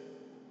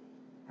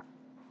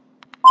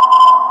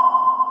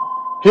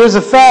 Here's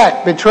a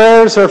fact.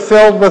 Betrayers are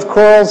filled with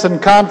quarrels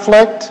and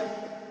conflict.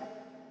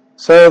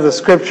 So the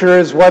scripture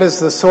is, what is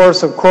the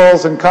source of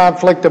quarrels and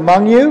conflict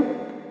among you?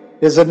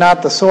 Is it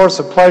not the source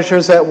of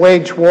pleasures that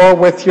wage war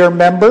with your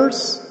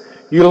members?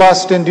 You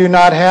lust and do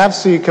not have,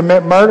 so you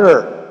commit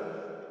murder.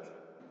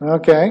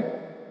 Okay.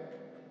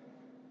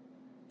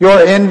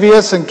 You're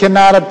envious and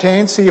cannot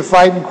obtain, so you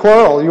fight and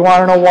quarrel. You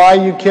want to know why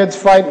you kids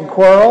fight and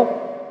quarrel?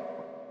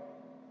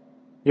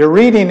 You're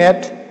reading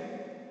it.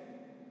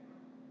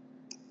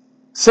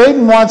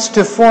 Satan wants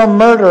to form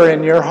murder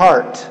in your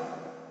heart.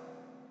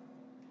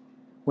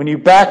 When you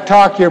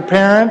backtalk your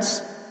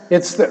parents,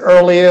 it's the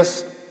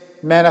earliest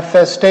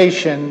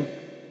manifestation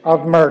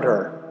of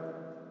murder.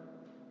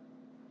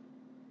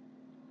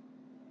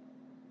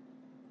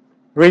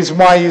 The reason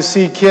why you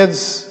see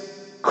kids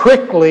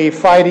quickly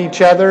fight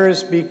each other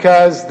is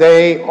because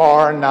they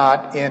are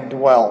not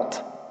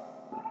indwelt.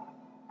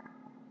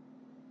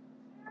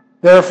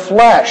 Their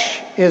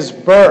flesh is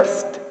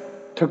birthed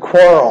to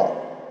quarrel,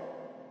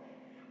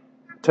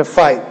 to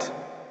fight.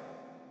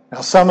 Now,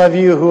 some of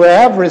you who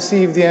have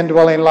received the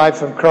indwelling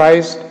life of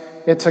Christ,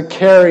 it's a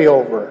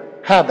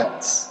carryover,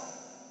 habits,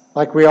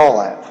 like we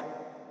all have.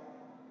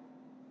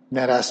 And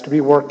that has to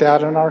be worked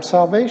out in our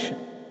salvation.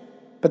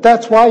 But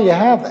that's why you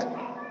have it.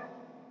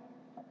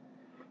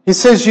 He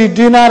says you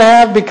do not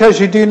have because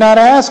you do not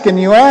ask, and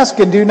you ask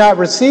and do not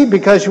receive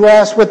because you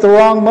ask with the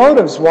wrong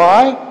motives.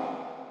 Why?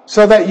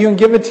 So that you can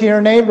give it to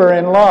your neighbor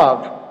in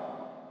love.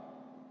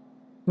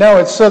 No,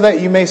 it's so that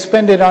you may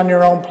spend it on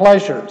your own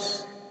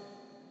pleasures.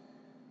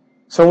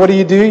 So what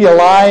do? You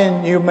lie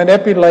and you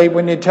manipulate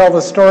when you tell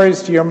the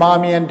stories to your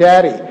mommy and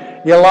daddy.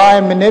 You lie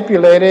and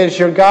manipulate as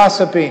you're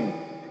gossiping.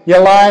 You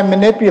lie and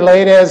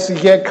manipulate as you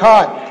get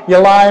caught. You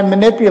lie and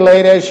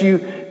manipulate as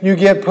you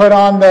get put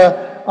on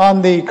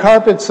the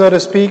carpet, so to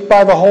speak,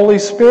 by the Holy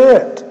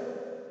Spirit.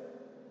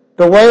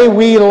 The way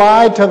we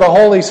lie to the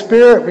Holy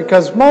Spirit,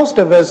 because most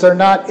of us are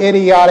not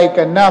idiotic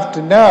enough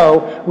to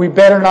know we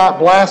better not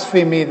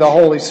blaspheme the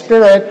Holy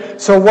Spirit,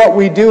 so what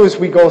we do is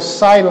we go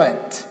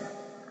silent.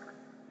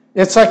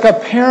 It's like a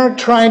parent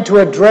trying to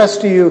address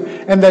to you,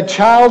 and the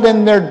child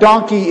in their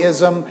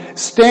donkeyism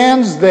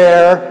stands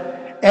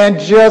there and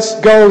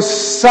just goes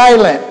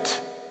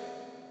silent,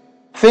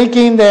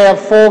 thinking they have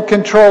full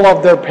control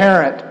of their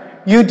parent.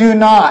 You do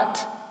not.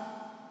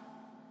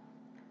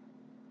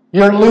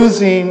 You're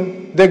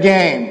losing the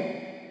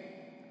game.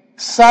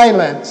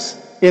 Silence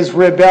is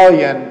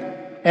rebellion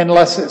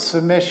unless it's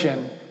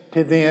submission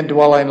to the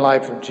indwelling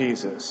life of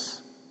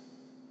Jesus.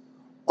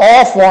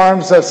 All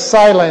forms of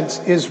silence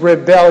is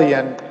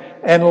rebellion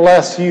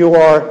unless you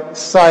are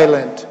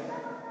silent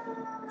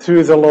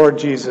through the Lord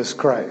Jesus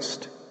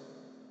Christ.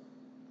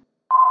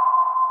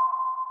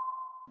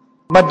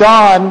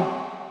 Madon,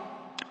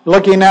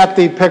 looking at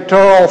the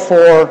pictorial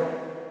for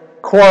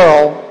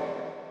quarrel,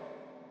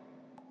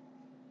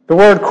 the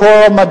word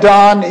quarrel,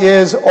 Madon,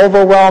 is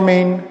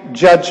overwhelming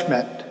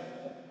judgment.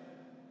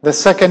 The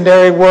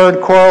secondary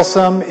word,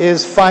 quarrelsome,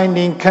 is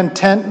finding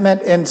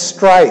contentment in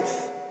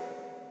strife.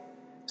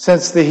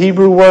 Since the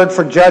Hebrew word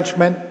for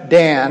judgment,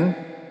 Dan,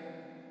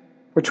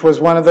 which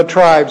was one of the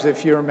tribes,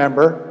 if you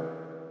remember,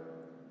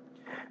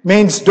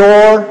 means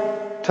door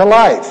to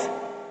life.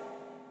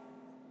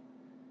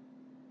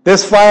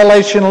 This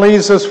violation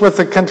leaves us with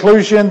the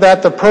conclusion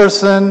that the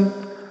person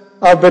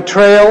of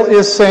betrayal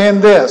is saying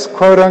this,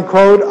 quote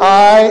unquote,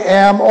 I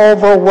am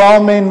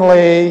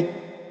overwhelmingly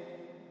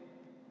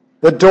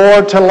the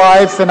door to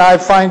life and I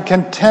find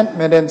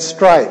contentment in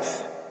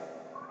strife.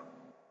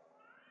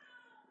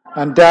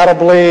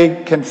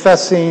 Undoubtedly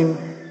confessing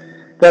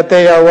that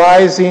they are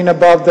rising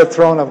above the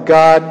throne of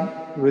God,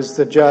 who is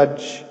the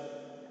judge,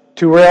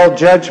 to rail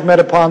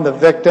judgment upon the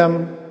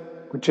victim,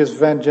 which is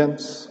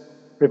vengeance,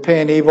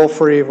 repaying evil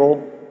for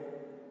evil.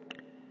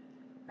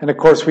 And of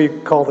course we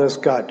call this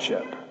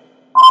Godship.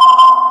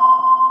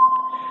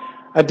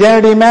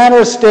 Identity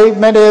Matters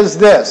statement is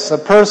this: a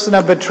person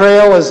of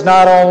betrayal is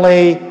not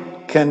only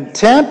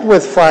content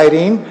with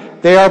fighting,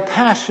 they are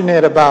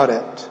passionate about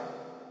it.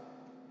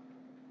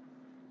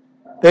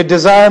 They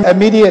desire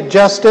immediate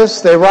justice.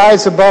 They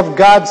rise above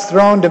God's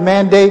throne to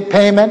mandate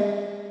payment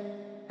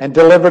and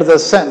deliver the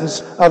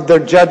sentence of their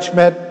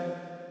judgment,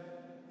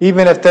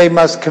 even if they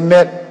must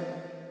commit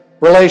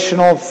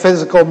relational,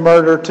 physical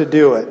murder to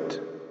do it.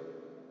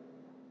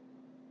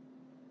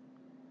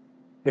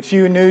 If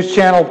you News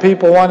Channel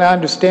people want to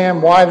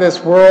understand why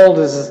this world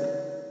is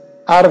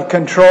out of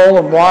control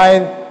and why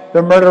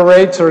the murder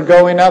rates are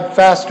going up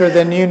faster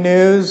than you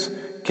news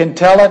can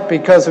tell it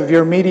because of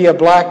your media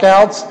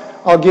blackouts,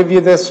 I'll give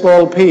you this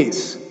little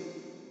piece.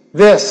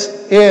 This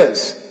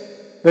is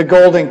the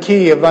golden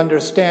key of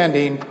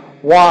understanding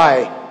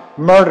why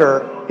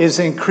murder is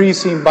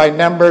increasing by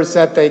numbers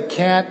that they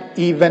can't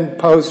even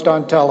post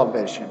on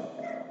television.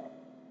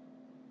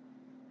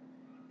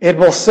 It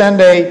will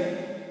send a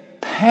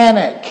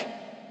panic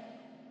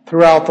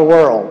throughout the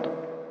world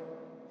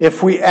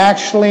if we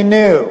actually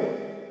knew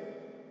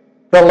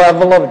the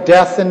level of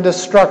death and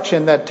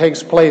destruction that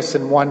takes place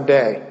in one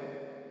day.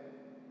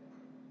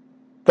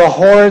 The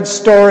horrid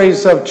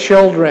stories of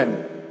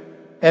children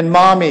and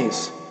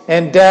mommies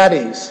and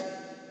daddies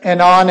and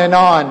on,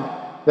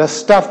 the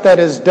stuff that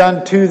is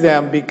done to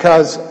them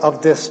because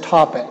of this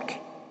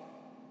topic.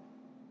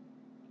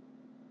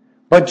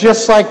 But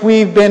just like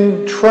we've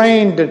been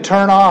trained to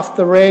turn off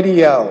the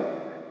radio,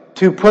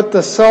 to put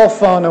the cell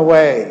phone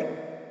away,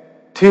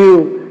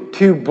 to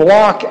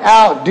block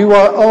out, do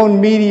our own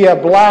media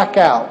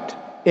blackout,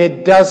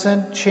 it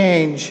doesn't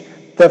change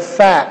the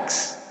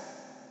facts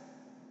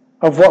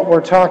of what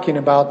we're talking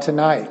about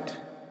tonight.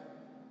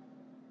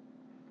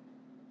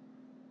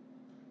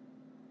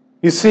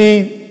 You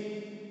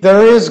see,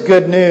 there is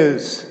good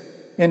news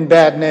in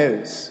bad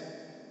news.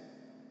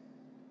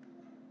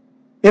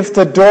 If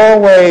the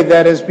doorway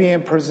that is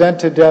being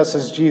presented to us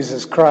is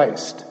Jesus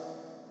Christ,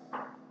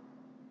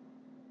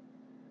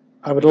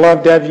 I would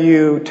love to have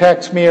you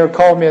text me or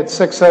call me at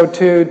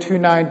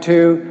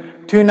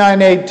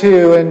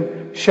 602-292-2982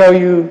 and show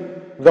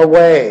you the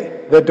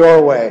way, the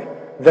doorway,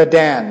 the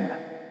den.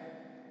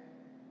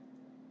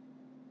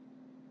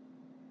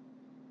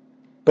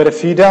 But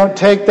if you don't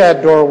take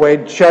that doorway,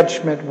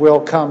 judgment will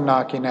come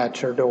knocking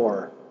at your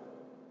door.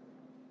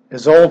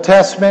 As Old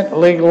Testament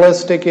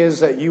legalistic is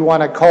that you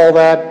want to call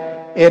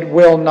that, it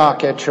will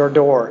knock at your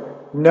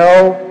door.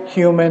 No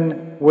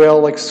human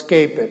will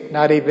escape it.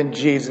 Not even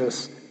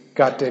Jesus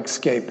got to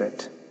escape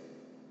it.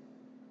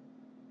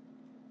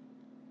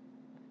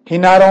 He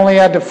not only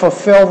had to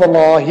fulfill the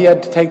law, he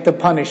had to take the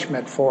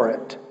punishment for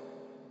it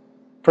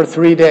for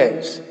 3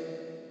 days.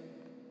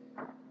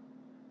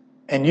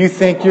 And you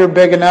think you're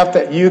big enough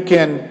that you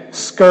can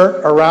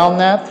skirt around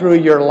that through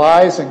your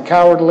lies and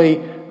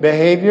cowardly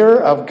behavior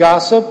of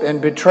gossip and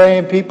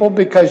betraying people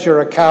because you're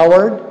a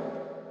coward?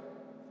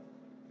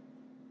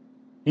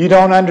 You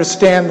don't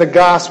understand the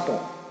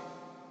gospel.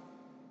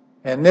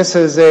 And this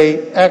is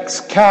a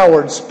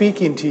ex-coward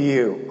speaking to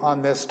you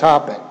on this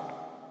topic.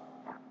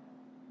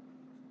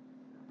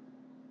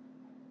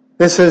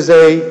 This is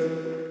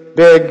a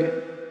big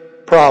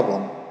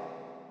problem.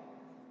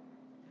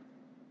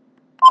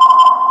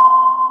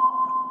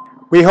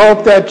 We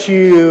hope that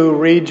you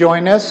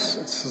rejoin us.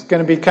 It's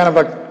going to be kind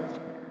of a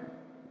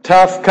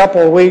tough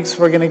couple of weeks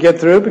we're going to get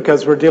through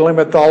because we're dealing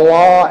with the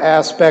law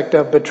aspect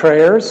of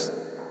betrayers.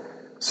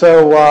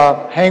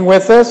 So hang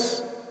with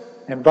us.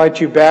 I invite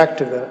you back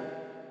to the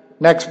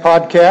next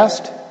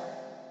podcast.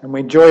 And we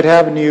enjoyed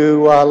having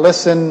you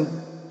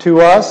listen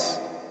to us.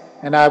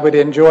 And I would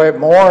enjoy it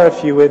more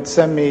if you would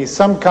send me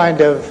some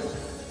kind of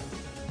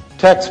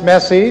text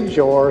message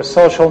or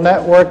social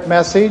network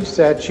message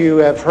that you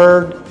have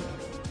heard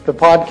the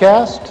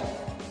podcast.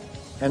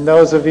 And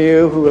those of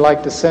you who would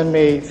like to send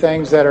me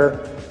things that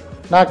are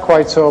not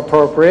quite so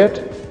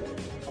appropriate,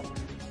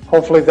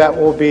 hopefully that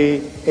will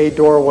be a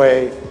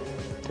doorway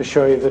to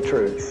show you the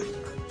truth.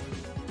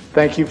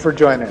 Thank you for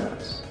joining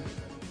us.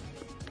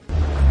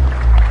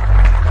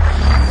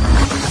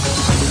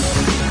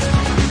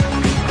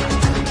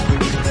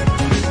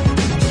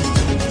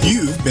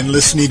 You've been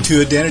listening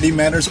to Identity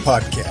Matters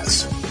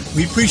Podcast.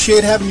 We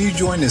appreciate having you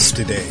join us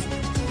today.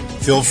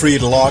 Feel free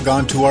to log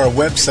on to our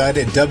website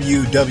at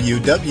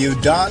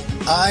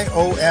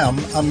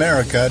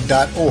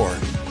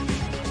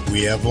www.iomamerica.org.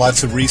 We have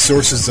lots of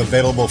resources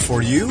available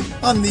for you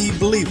on the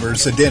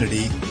believer's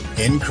identity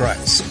in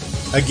Christ.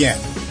 Again,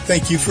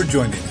 thank you for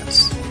joining us.